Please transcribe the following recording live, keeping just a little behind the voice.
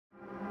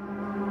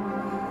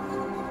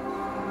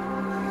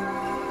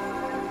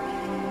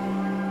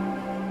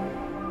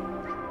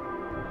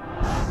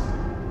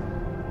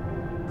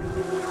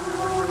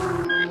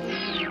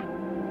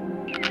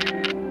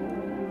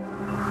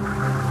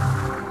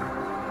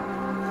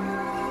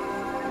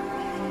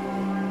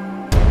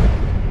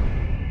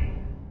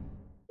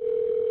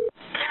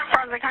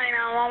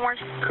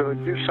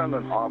Could you send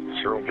an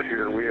officer over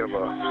here? We have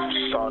a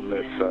son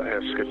that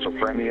has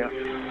schizophrenia,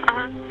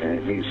 and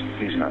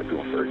he's not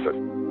doing very good.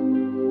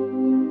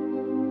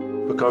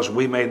 Because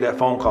we made that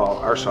phone call,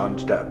 our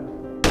son's dead.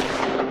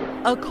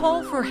 A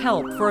call for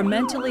help for a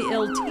mentally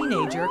ill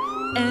teenager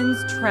ends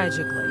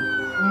tragically.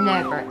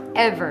 Never,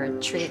 ever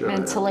treat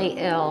mentally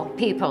ill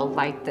people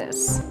like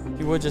this.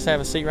 You would just have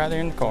a seat right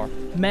there in the car.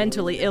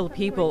 Mentally ill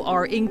people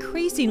are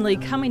increasingly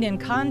coming in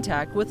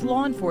contact with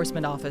law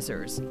enforcement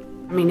officers.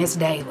 I mean, it's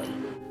daily.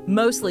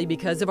 Mostly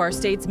because of our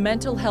state's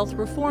mental health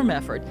reform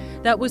effort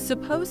that was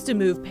supposed to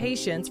move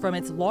patients from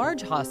its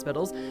large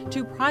hospitals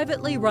to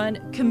privately run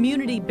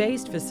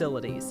community-based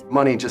facilities.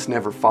 Money just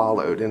never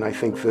followed, and I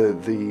think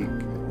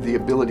the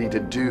ability to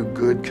do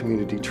good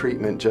community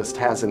treatment just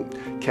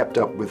hasn't kept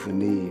up with the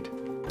need.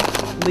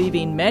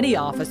 Leaving many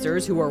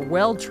officers who are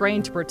well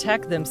trained to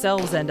protect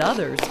themselves and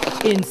others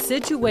in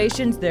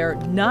situations they're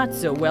not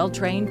so well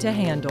trained to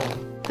handle.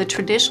 The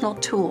traditional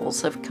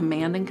tools of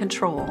command and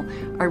control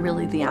are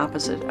really the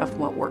opposite of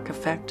what work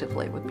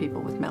effectively with people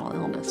with mental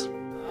illness.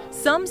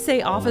 Some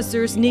say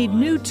officers need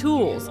new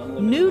tools,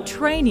 new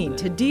training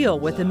to deal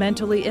with the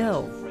mentally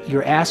ill.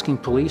 You're asking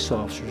police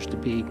officers to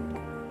be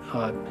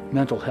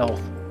mental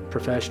health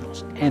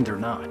professionals, and they're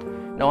not.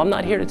 No, I'm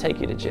not here to take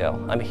you to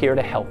jail. I'm here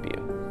to help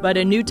you. But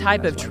a new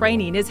type of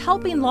training is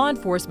helping law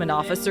enforcement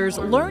officers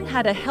learn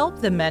how to help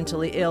the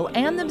mentally ill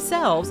and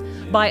themselves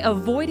by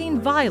avoiding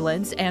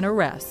violence and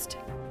arrest.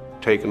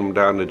 Taking them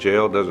down to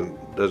jail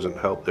doesn't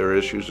help their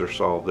issues or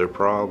solve their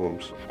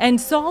problems. And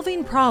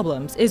solving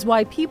problems is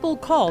why people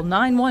call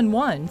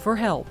 911 for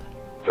help.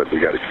 But we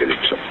got to get him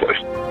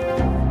someplace.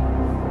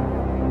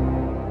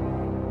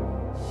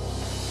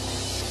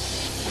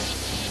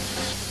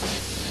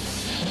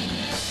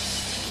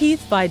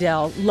 Keith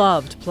Vidal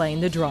loved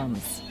playing the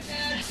drums.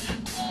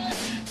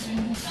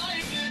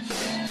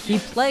 He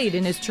played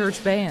in his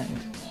church band.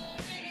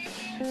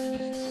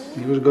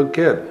 He was a good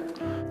kid.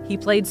 He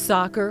played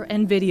soccer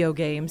and video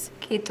games.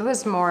 Keith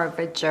was more of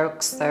a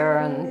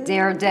jokester and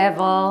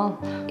daredevil.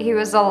 He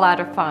was a lot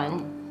of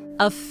fun.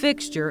 A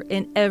fixture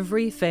in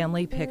every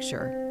family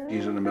picture.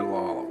 He's in the middle of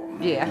all of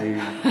them. Yeah.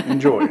 He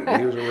enjoyed it.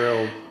 He was a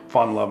real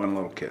fun-loving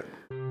little kid.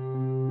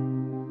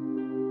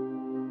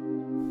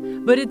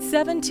 But at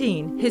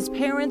 17, his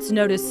parents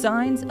noticed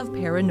signs of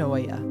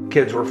paranoia.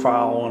 Kids were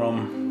following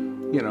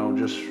him, you know,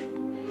 just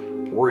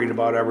worried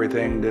about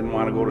everything, didn't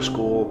want to go to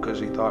school because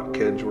he thought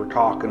kids were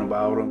talking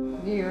about him.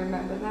 Do you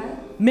remember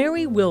that?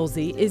 Mary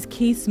Wilsey is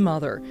Keith's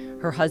mother.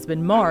 Her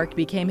husband Mark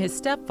became his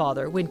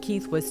stepfather when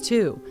Keith was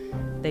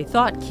 2. They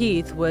thought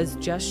Keith was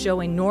just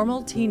showing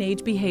normal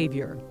teenage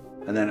behavior.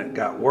 And then it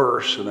got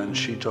worse, and then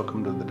she took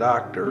him to the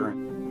doctor.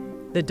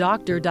 The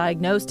doctor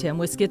diagnosed him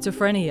with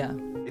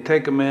schizophrenia. They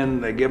take him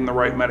in, they give him the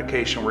right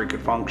medication where he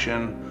could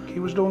function. He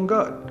was doing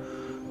good.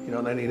 You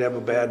know, then he'd have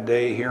a bad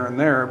day here and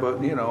there,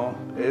 but, you know,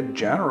 in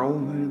general,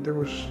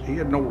 he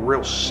had no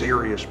real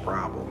serious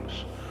problems.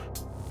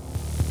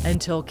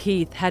 Until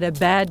Keith had a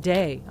bad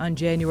day on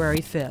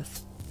January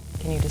 5th.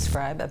 Can you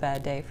describe a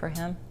bad day for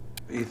him?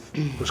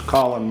 He was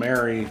calling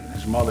Mary,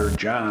 his mother,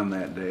 John,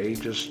 that day. He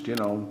just, you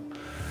know,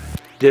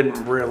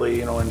 didn't really,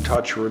 you know, in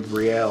touch with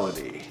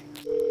reality.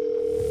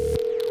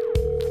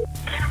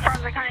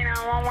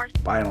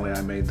 Finally,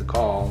 I made the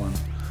call and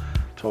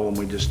told him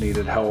we just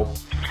needed help.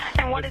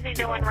 And what is he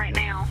doing right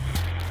now?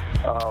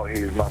 Oh,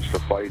 he wants to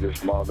fight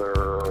his mother,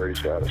 or he's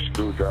got a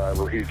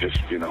screwdriver. He just,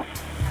 you know,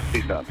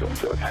 he's not doing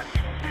good.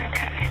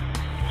 Okay.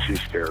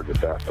 She's scared to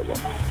death of him.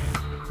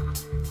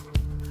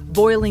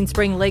 Boiling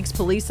Spring Lakes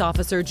police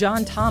officer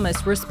John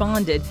Thomas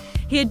responded.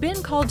 He had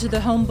been called to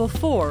the home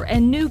before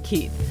and knew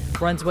Keith.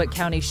 Brunswick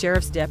County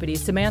Sheriff's Deputy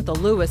Samantha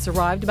Lewis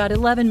arrived about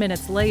 11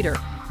 minutes later.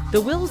 The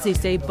Wilseys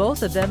say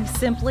both of them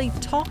simply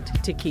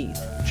talked to Keith.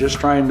 Just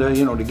trying to,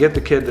 you know, to get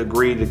the kid to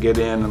agree to get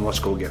in and let's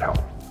go get help.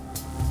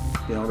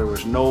 You know, there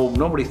was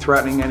nobody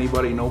threatening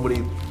anybody,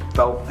 nobody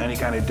felt any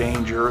kind of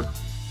danger.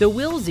 The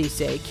Wilseys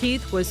say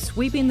Keith was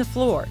sweeping the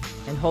floor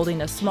and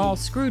holding a small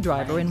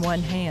screwdriver in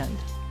one hand.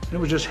 It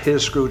was just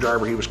his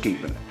screwdriver, he was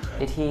keeping it.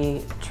 Did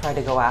he try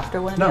to go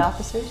after one of the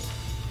officers?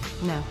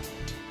 No.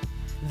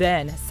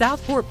 Then,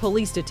 Southport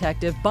Police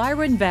Detective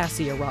Byron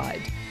Vassy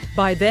arrived.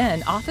 By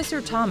then,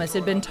 Officer Thomas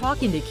had been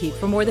talking to Keith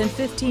for more than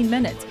 15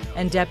 minutes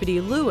and Deputy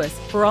Lewis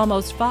for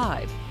almost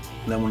 5.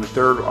 And then when the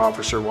third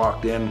officer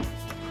walked in,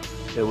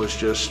 it was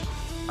just,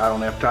 I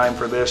don't have time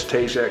for this,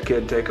 tase that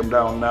kid, take him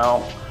down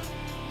now.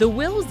 The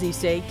Wilseys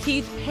say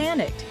Keith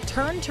panicked,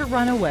 turned to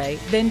run away,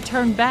 then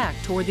turned back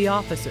toward the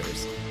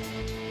officers.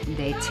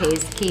 They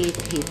tased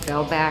Keith. He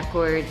fell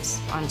backwards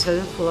onto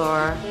the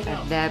floor.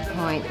 At that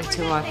point, the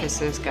 2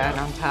 officers got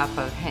on top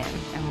of him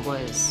and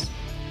was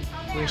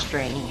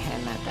restraining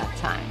him at that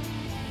time.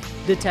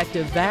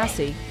 Detective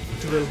Vassy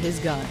drew his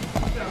gun.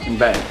 And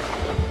bang,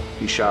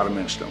 he shot him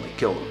instantly,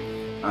 killed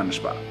him on the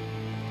spot.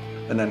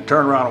 And then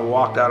turned around and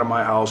walked out of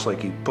my house like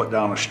he put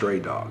down a stray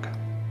dog.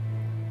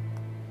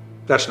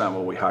 That's not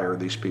what we hire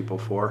these people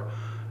for.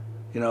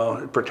 You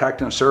know,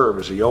 protect and serve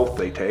is the oath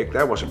they take.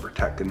 That wasn't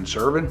protecting and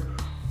serving.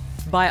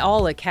 By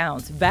all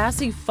accounts,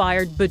 Vassie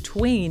fired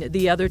between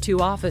the other two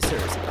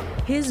officers.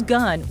 His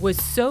gun was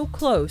so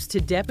close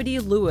to Deputy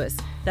Lewis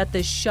that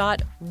the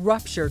shot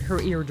ruptured her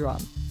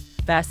eardrum.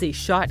 Vassie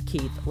shot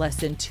Keith less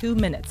than 2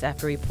 minutes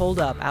after he pulled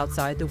up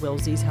outside the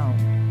Wilsey's home.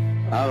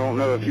 I don't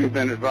know if you've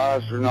been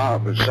advised or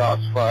not, but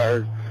shots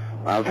fired.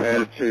 I've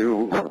had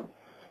to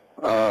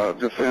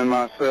defend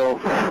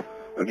myself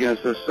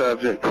against this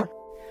subject.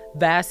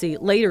 Vassie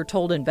later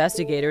told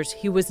investigators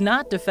he was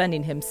not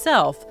defending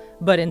himself,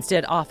 but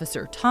instead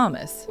Officer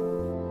Thomas.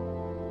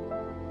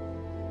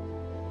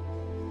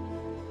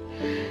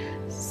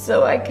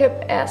 So I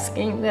kept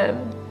asking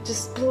them,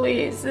 just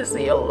please, is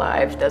he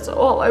alive? That's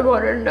all I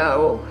want to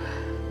know.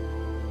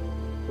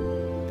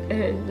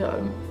 And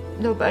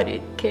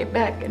nobody came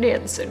back and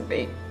answered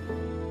me.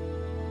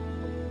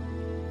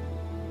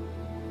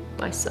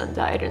 My son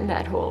died in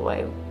that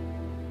hallway.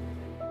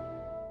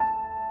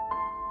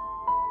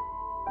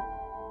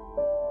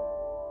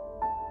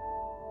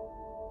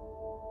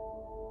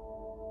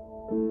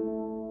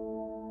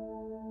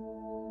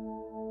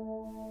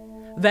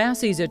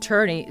 Vassie's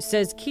attorney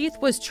says Keith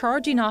was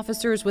charging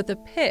officers with a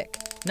pick,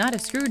 not a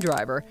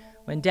screwdriver,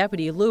 when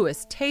Deputy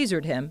Lewis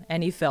tasered him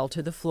and he fell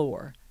to the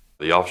floor.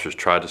 The officers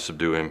tried to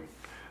subdue him.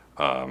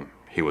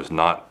 They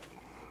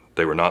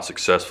were not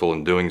successful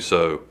in doing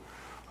so.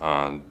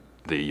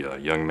 The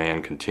young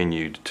man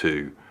continued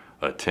to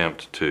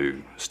attempt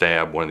to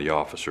stab one of the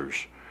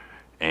officers,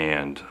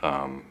 and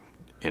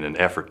in an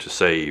effort to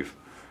save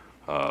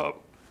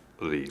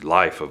the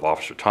life of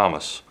Officer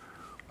Thomas,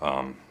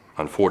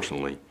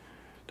 unfortunately,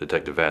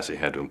 Detective Vassie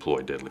had to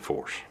employ deadly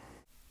force.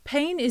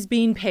 Payne is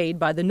being paid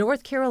by the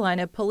North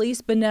Carolina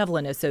Police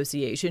Benevolent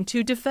Association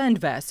to defend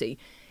Vassie.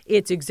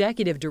 Its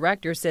executive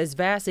director says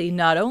Vassie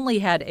not only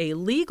had a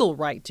legal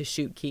right to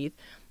shoot Keith,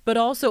 but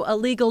also a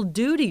legal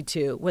duty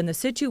to when the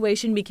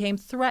situation became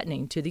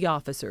threatening to the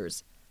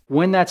officers.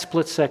 When that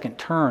split second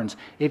turns,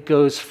 it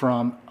goes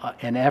from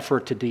an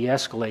effort to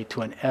de-escalate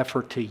to an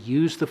effort to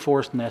use the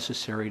force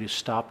necessary to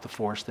stop the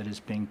force that is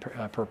being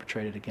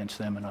perpetrated against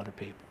them and other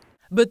people.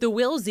 But the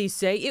Wilseys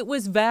say it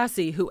was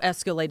Vassie who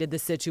escalated the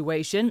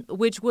situation,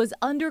 which was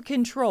under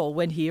control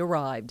when he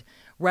arrived.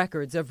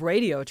 Records of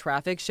radio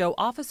traffic show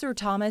Officer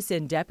Thomas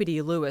and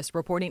Deputy Lewis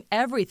reporting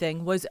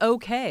everything was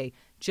okay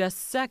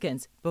just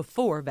seconds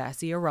before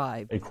Vassie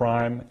arrived. A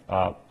crime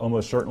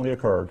almost certainly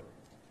occurred,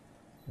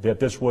 that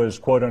this was,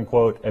 quote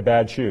unquote, a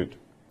bad shoot,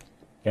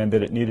 and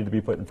that it needed to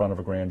be put in front of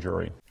a grand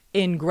jury.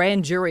 In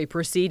grand jury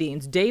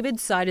proceedings, David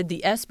cited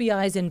the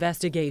SBI's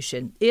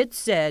investigation. It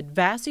said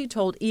Vassie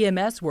told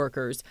EMS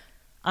workers,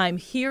 "I'm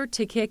here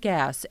to kick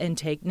ass and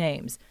take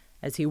names,"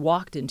 as he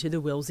walked into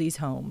the Wilsey's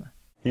home.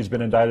 He's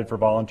been indicted for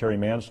voluntary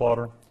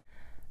manslaughter.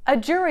 A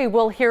jury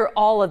will hear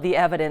all of the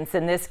evidence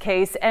in this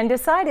case and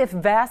decide if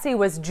Vassie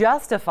was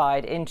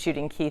justified in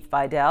shooting Keith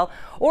Vidal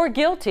or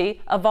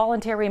guilty of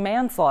voluntary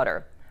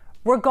manslaughter.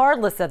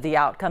 Regardless of the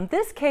outcome,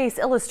 this case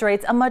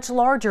illustrates a much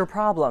larger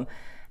problem: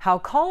 how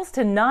calls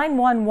to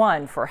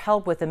 911 for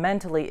help with the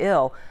mentally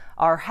ill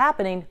are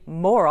happening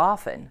more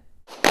often.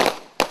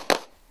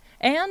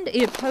 And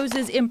it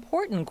poses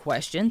important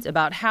questions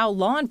about how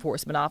law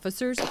enforcement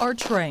officers are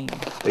trained.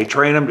 They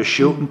train them to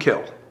shoot and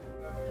kill.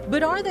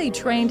 But are they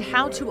trained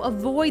how to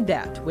avoid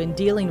that when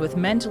dealing with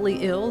mentally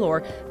ill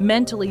or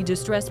mentally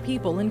distressed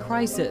people in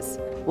crisis?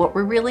 What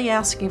we're really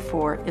asking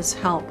for is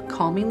help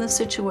calming the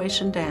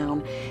situation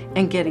down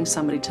and getting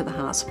somebody to the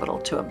hospital,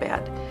 to a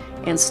bed,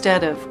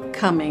 instead of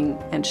coming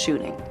and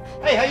shooting.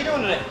 Hey, how you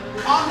doing today?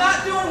 I'm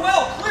not doing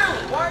well,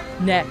 clearly. Why?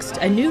 Next,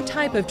 a new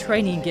type of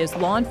training gives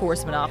law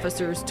enforcement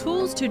officers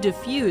tools to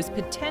defuse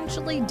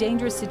potentially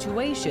dangerous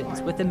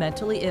situations with the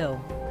mentally ill.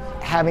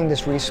 Having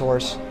this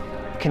resource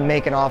can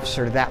make an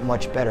officer that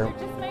much better.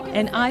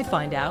 And I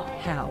find out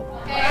how.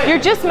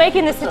 You're just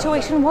making the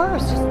situation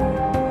worse.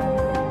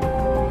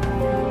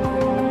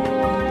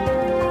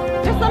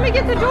 Just let me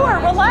get the door.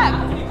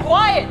 Relax.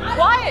 Quiet.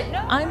 Quiet. No.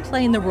 I'm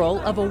playing the role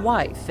of a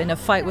wife in a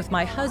fight with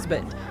my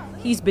husband.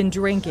 He's been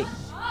drinking.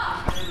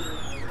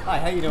 Hi,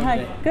 how you doing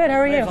today? Good, how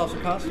are you?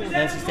 Officer Costa,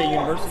 Nancy State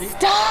University.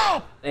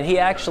 Stop! And he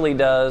actually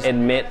does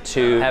admit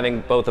to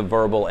having both a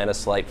verbal and a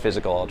slight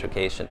physical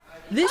altercation.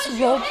 This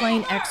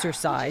role-playing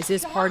exercise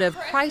is part of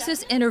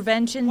crisis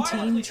intervention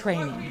team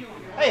training.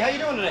 Hey, how you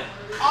doing today?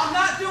 I'm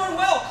not doing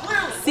well,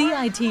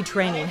 clearly. CIT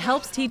training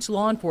helps teach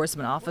law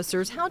enforcement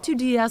officers how to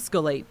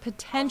de-escalate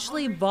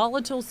potentially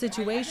volatile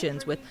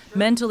situations with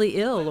mentally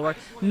ill or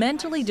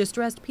mentally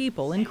distressed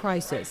people in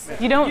crisis.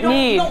 You don't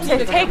need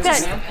to take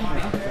that.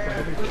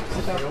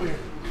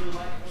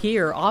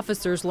 Here,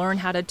 officers learn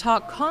how to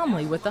talk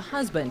calmly with the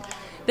husband.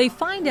 They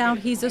find out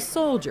he's a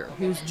soldier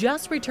who's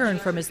just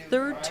returned from his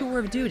third tour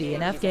of duty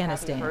in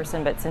Afghanistan.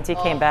 But since he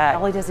came back,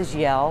 all he does is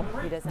yell.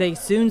 They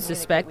soon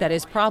suspect that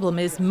his problem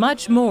is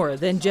much more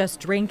than just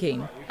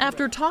drinking.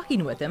 After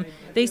talking with him,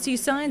 they see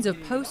signs of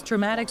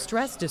post-traumatic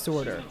stress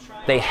disorder.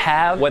 They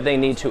have what they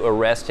need to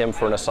arrest him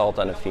for an assault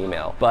on a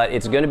female, but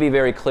it's going to be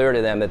very clear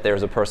to them that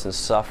there's a person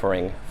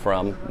suffering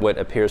from what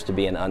appears to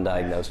be an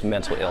undiagnosed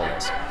mental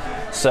illness.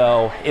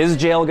 So is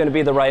jail going to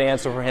be the right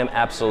answer for him?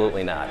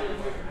 Absolutely not.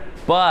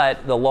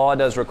 but the law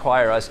does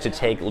require us to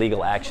take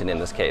legal action in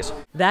this case.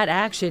 That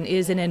action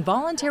is an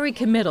involuntary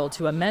committal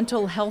to a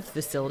mental health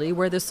facility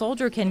where the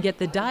soldier can get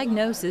the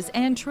diagnosis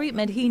and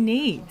treatment he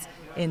needs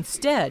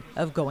instead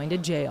of going to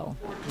jail.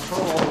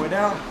 Control all the way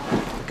down.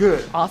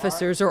 Good.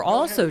 Officers are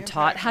also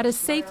taught how to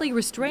safely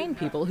restrain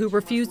people who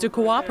refuse to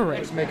cooperate.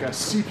 Let's make a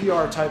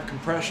CPR type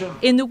compression.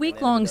 In the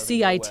week-long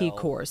CIT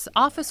course,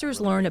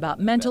 officers learn about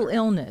mental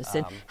illness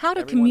and how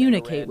to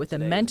communicate with a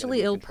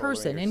mentally ill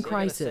person in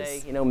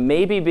crisis. You know,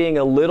 maybe being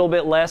a little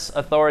bit less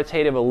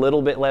authoritative, a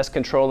little bit less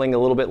controlling, a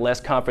little bit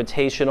less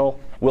confrontational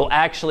will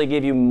actually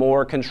give you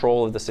more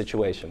control of the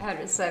situation. Had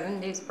a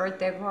 70s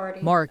birthday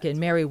party. Mark and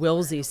Mary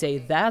Wilsey say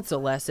that's a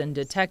lesson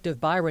Detective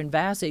Byron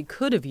Vassey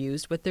could have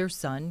used with their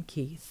son,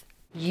 Keith.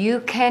 You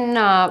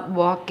cannot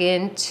walk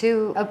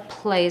into a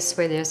place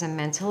where there's a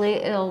mentally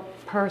ill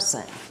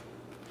person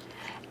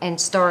and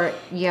start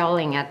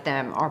yelling at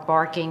them or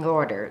barking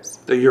orders.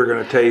 That you're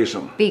going to tase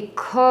them.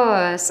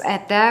 Because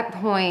at that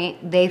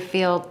point, they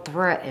feel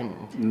threatened.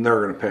 And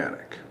they're going to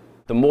panic.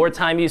 The more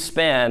time you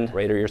spend, the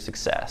greater your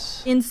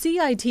success. In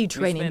CIT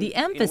training, the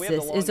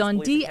emphasis is on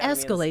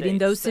de-escalating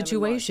those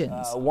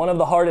situations. One of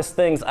the hardest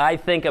things I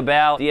think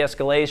about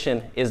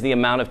de-escalation is the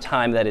amount of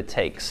time that it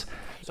takes.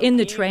 In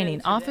the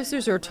training,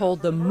 officers are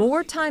told the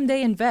more time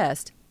they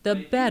invest, the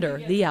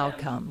better the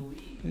outcome.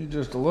 He's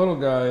just a little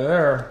guy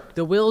there.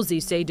 The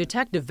Wilseys say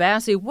Detective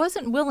Vassey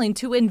wasn't willing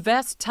to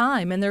invest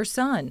time in their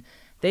son.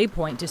 They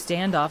point to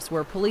standoffs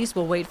where police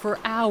will wait for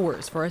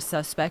hours for a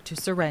suspect to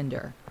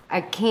surrender.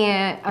 I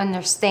can't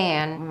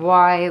understand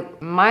why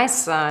my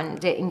son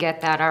didn't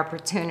get that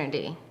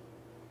opportunity.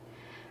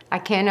 I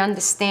can't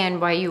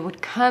understand why you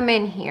would come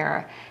in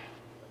here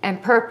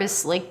and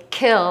purposely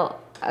kill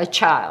a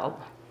child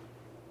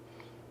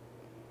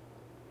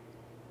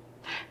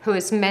who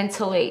is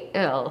mentally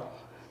ill.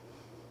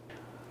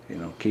 You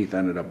know, Keith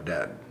ended up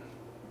dead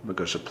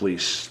because the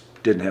police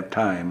didn't have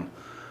time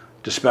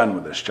to spend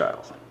with this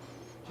child.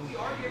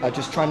 I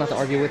just try not to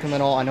argue with him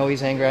at all. I know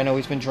he's angry. I know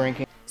he's been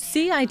drinking.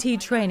 CIT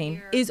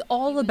training is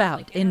all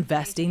about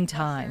investing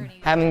time.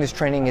 Having this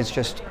training is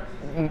just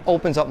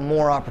opens up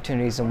more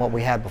opportunities than what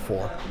we had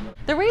before.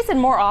 The reason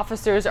more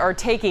officers are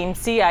taking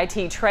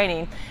CIT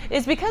training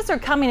is because they're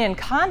coming in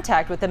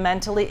contact with the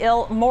mentally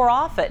ill more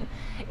often.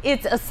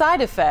 It's a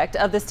side effect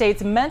of the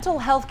state's mental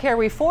health care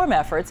reform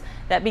efforts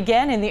that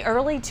began in the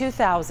early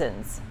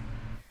 2000s.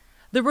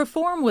 The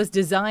reform was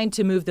designed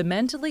to move the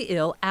mentally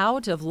ill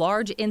out of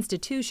large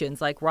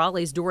institutions like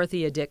Raleigh's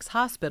Dorothea Dix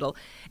Hospital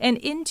and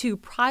into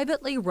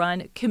privately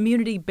run,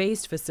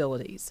 community-based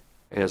facilities.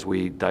 As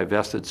we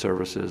divested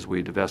services,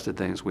 we divested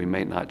things we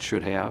may not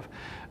should have,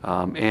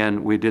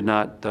 and we did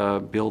not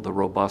build the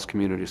robust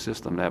community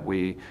system that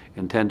we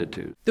intended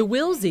to. The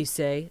Wilseys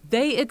say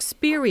they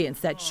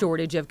experienced that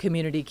shortage of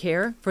community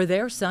care for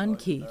their son,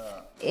 Keith.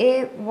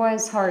 It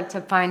was hard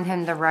to find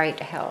him the right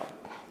help.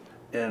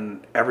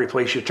 And every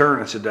place you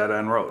turn, it's a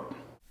dead-end road.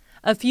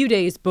 A few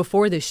days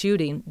before the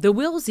shooting, the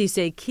Wilseys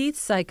say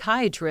Keith's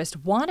psychiatrist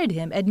wanted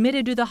him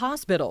admitted to the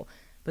hospital,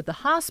 but the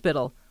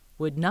hospital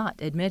would not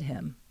admit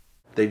him.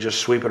 They just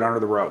sweep it under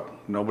the rug.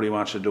 Nobody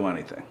wants to do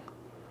anything.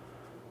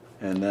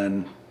 And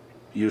then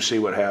you see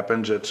what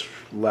happens. It's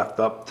left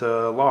up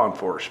to law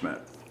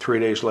enforcement. 3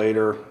 days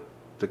later,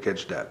 the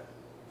kid's dead.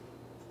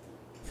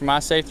 For my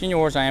safety and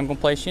yours, I am going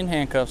to place you in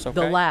handcuffs, okay?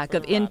 The lack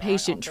of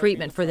inpatient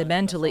treatment for the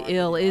mentally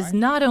ill is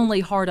not only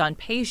hard on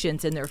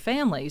patients and their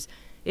families,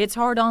 it's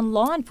hard on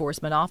law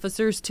enforcement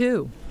officers,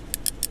 too.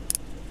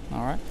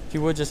 All right. If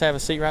you would, just have a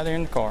seat right there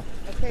in the car.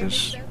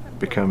 It's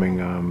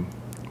becoming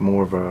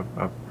more of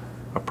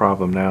a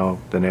problem now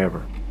than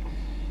ever.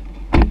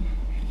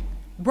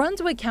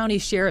 Brunswick County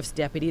Sheriff's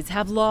deputies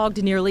have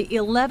logged nearly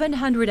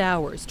 1,100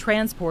 hours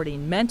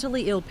transporting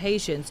mentally ill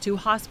patients to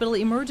hospital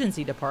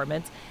emergency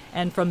departments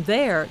and from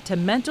there to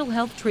mental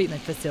health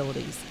treatment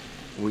facilities.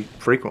 We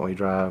frequently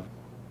drive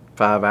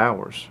 5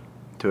 hours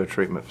to a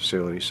treatment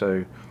facility,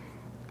 so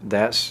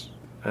that's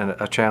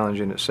a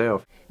challenge in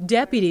itself.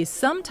 Deputies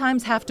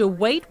sometimes have to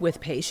wait with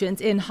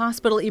patients in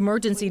hospital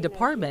emergency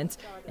departments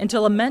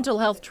until a mental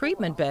health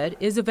treatment bed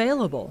is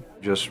available.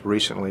 Just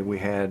recently we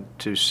had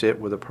to sit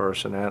with a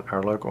person at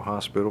our local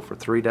hospital for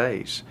 3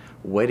 days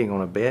waiting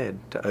on a bed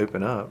to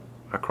open up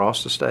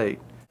across the state.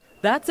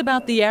 That's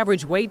about the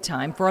average wait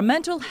time for a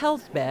mental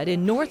health bed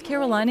in North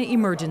Carolina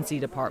emergency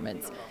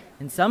departments.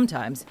 And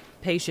sometimes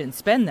patients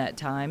spend that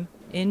time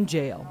in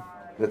jail.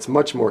 It's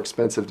much more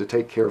expensive to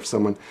take care of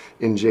someone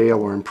in jail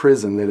or in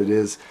prison than it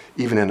is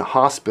even in a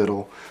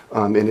hospital,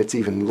 and it's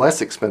even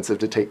less expensive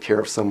to take care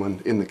of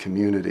someone in the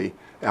community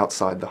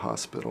outside the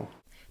hospital.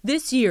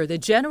 This year, the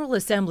General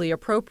Assembly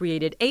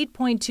appropriated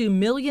 $8.2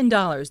 million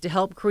to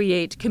help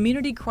create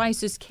community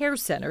crisis care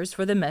centers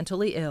for the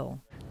mentally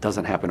ill.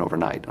 Doesn't happen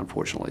overnight,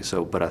 unfortunately.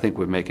 But I think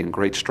we're making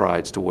great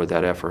strides toward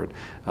that effort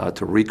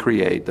to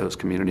recreate those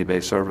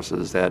community-based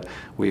services that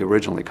we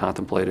originally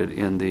contemplated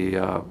in the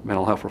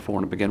mental health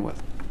reform to begin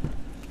with.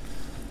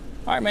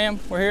 All right, ma'am,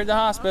 we're here at the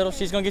hospital.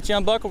 She's going to get you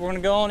unbuckled. We're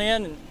going to go on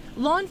in. And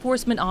Law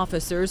enforcement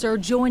officers are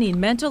joining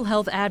mental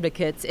health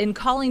advocates in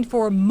calling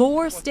for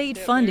more state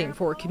funding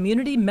for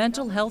community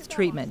mental health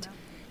treatment.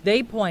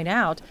 They point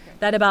out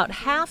that about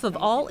half of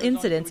all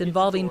incidents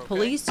involving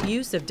police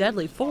use of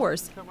deadly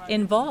force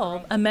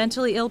involve a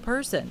mentally ill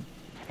person.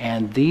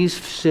 And these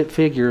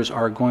figures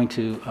are going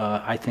to,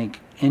 I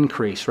think,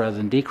 increase rather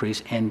than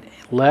decrease,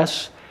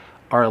 unless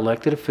our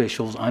elected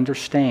officials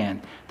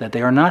understand that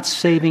they are not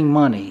saving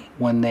money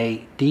when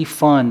they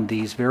defund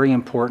these very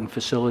important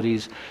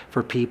facilities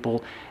for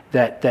people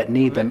that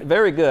need them.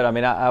 Very good. I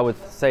mean, I would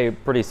say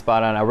pretty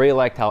spot on. I really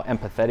liked how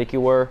empathetic you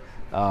were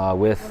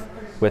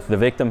with the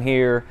victim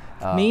here.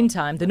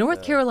 Meantime, the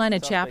North Carolina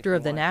chapter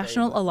of the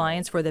National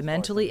Alliance for the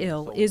Mentally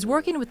Ill is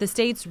working with the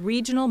state's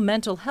regional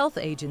mental health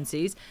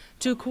agencies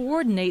to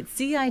coordinate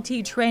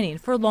CIT training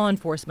for law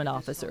enforcement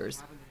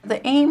officers.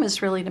 The aim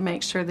is really to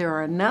make sure there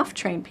are enough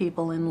trained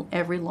people in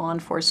every law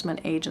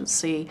enforcement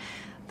agency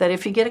that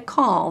if you get a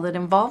call that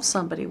involves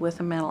somebody with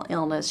a mental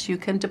illness, you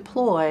can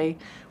deploy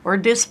or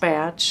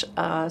dispatch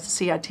a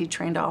CIT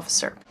trained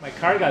officer. My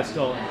car got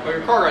stolen. Oh,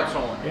 your car got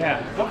stolen?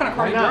 Yeah. What kind of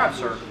car do you drive,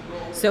 sir?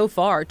 So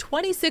far,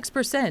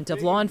 26%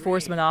 of law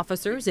enforcement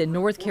officers in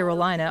North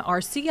Carolina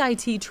are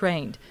CIT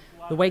trained.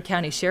 The Wake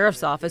County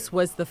Sheriff's Office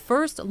was the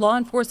first law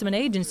enforcement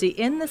agency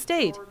in the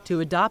state to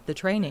adopt the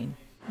training.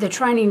 The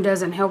training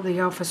doesn't help the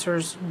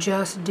officers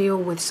just deal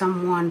with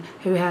someone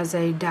who has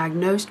a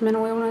diagnosed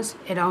mental illness.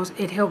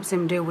 It helps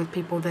them deal with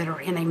people that are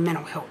in a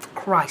mental health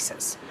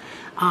crisis,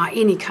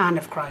 any kind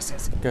of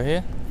crisis. Go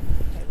ahead.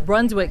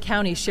 Brunswick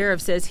County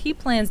Sheriff says he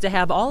plans to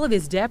have all of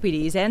his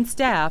deputies and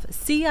staff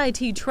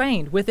CIT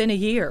trained within a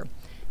year.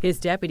 His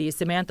deputy,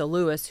 Samantha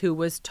Lewis, who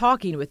was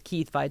talking with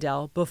Keith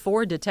Vidal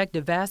before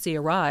Detective Vassy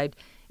arrived,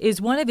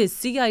 is one of his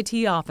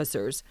CIT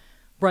officers.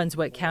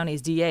 Brunswick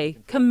County's DA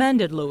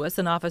commended Lewis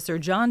and Officer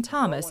John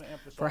Thomas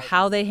for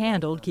how they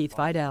handled Keith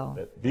Vidal.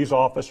 These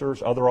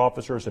officers, other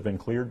officers, have been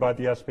cleared by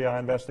the SBI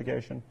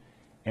investigation,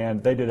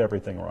 and they did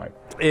everything right.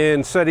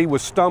 And said he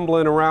was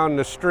stumbling around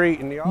the street.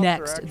 And the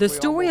Next, the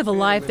story of a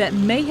life that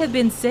may have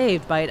been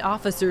saved by an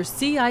officer's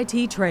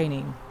CIT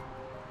training.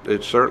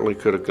 It certainly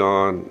could have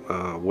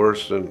gone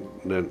worse than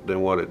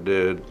what it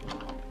did.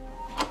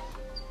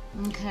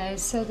 Okay,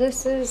 so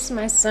this is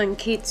my son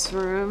Keith's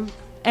room.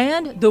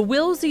 And the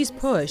Wilsey's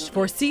push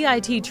for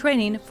CIT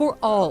training for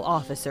all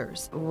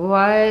officers.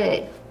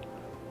 What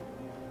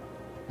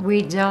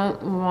we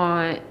don't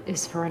want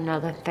is for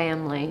another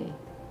family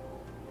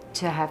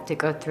to have to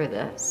go through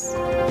this.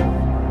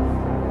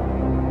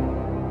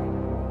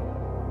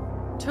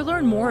 To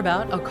learn more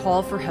about a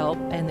call for help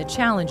and the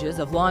challenges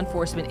of law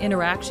enforcement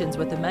interactions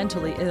with the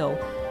mentally ill,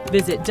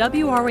 visit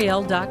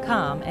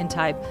WRAL.com and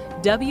type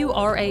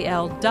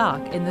WRAL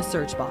Doc in the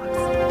search box.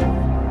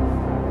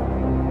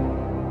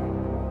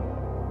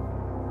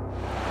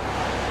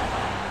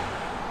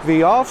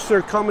 The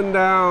officer coming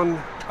down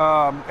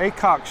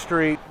Acock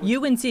Street.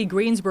 UNC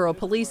Greensboro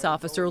police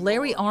officer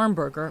Larry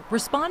Armberger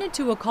responded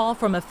to a call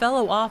from a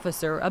fellow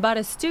officer about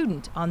a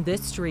student on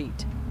this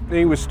street.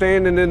 He was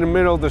standing in the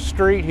middle of the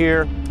street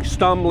here,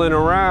 stumbling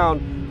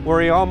around,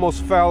 where he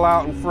almost fell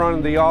out in front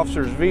of the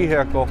officer's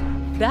vehicle.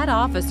 That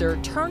officer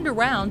turned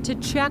around to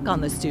check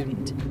on the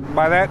student.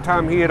 By that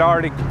time, he had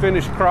already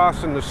finished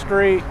crossing the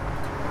street,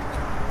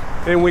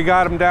 and we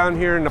got him down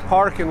here in the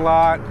parking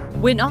lot.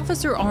 When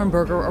Officer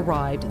Armberger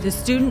arrived, the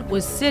student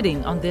was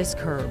sitting on this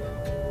curb.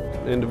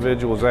 The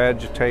individual was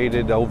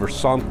agitated over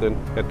something.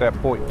 At that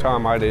point in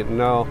time, I didn't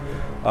know,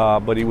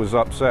 but he was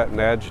upset and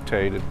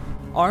agitated.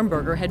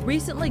 Armberger had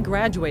recently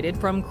graduated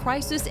from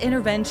crisis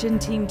intervention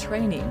team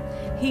training.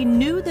 He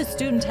knew the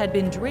student had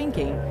been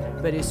drinking,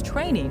 but his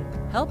training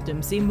helped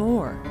him see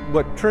more.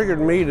 What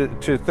triggered me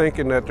to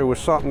thinking that there was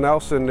something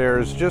else in there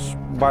is just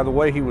by the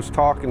way he was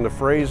talking, the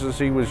phrases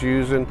he was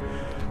using,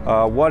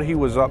 what he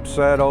was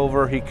upset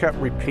over. He kept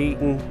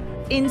repeating.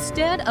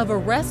 Instead of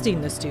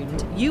arresting the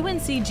student,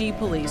 UNCG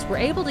police were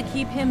able to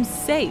keep him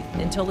safe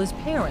until his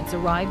parents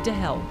arrived to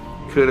help.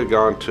 Could have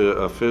gone to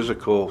a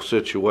physical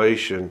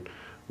situation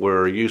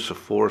where use of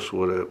force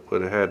would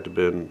have had to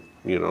been,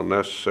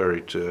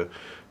 necessary to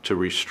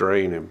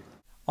restrain him.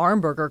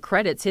 Armberger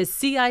credits his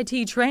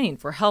CIT training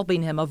for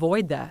helping him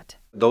avoid that.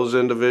 Those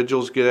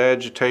individuals get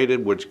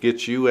agitated, which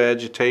gets you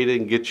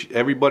agitated and gets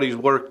everybody's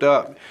worked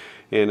up,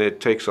 and it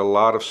takes a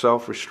lot of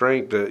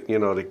self-restraint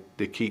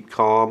to keep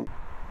calm.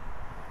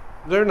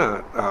 They're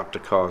not out to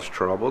cause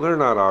trouble. They're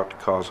not out to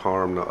cause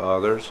harm to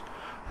others.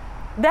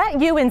 That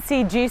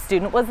UNCG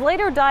student was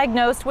later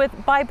diagnosed with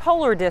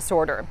bipolar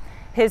disorder.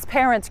 His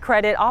parents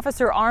credit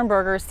Officer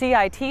Armberger's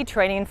CIT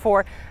training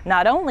for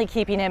not only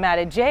keeping him out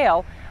of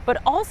jail,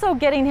 but also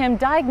getting him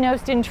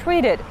diagnosed and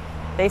treated.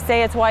 They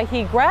say it's why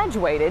he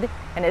graduated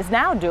and is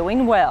now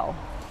doing well.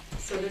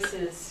 So this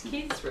is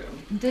Keith's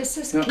room. This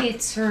is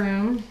Keith's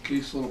room.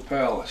 Keith's little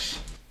palace.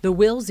 The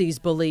Wilseys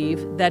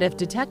believe that if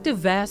Detective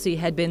Vassy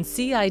had been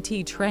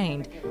CIT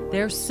trained,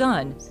 their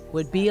son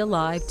would be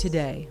alive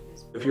today.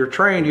 If you're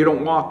trained, you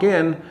don't walk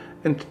in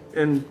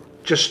and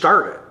just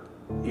start it.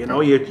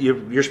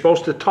 You're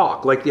supposed to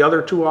talk like the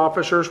other two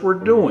officers were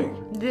doing.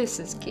 This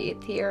is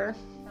Keith here.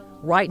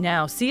 Right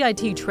now,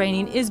 CIT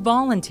training is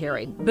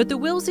voluntary, but the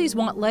Wilsies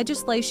want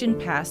legislation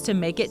passed to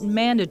make it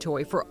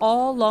mandatory for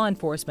all law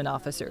enforcement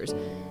officers.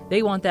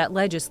 They want that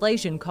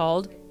legislation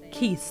called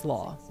Keith's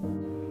Law.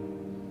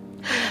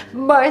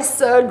 My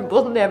son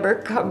will never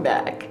come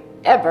back,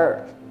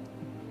 ever.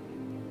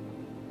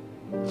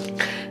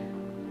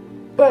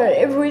 But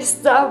if we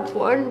stop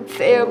one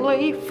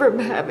family from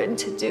having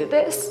to do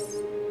this,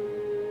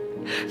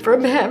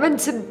 from having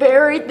to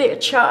bury their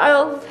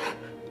child,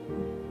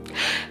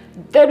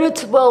 then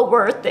it's well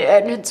worth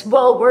it, and it's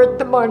well worth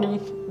the money.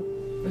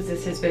 Was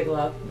this his big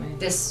love?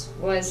 This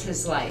was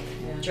his life,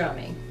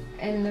 drumming.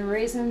 And the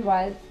reason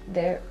why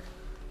they're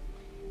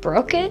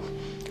broken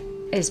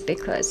is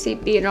because he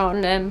beat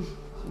on them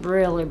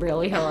really,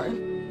 really hard.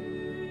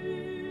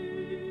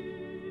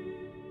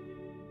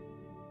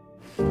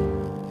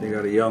 You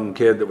got a young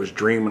kid that was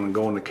dreaming of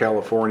going to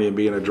California and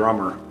being a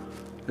drummer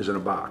is in a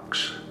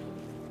box.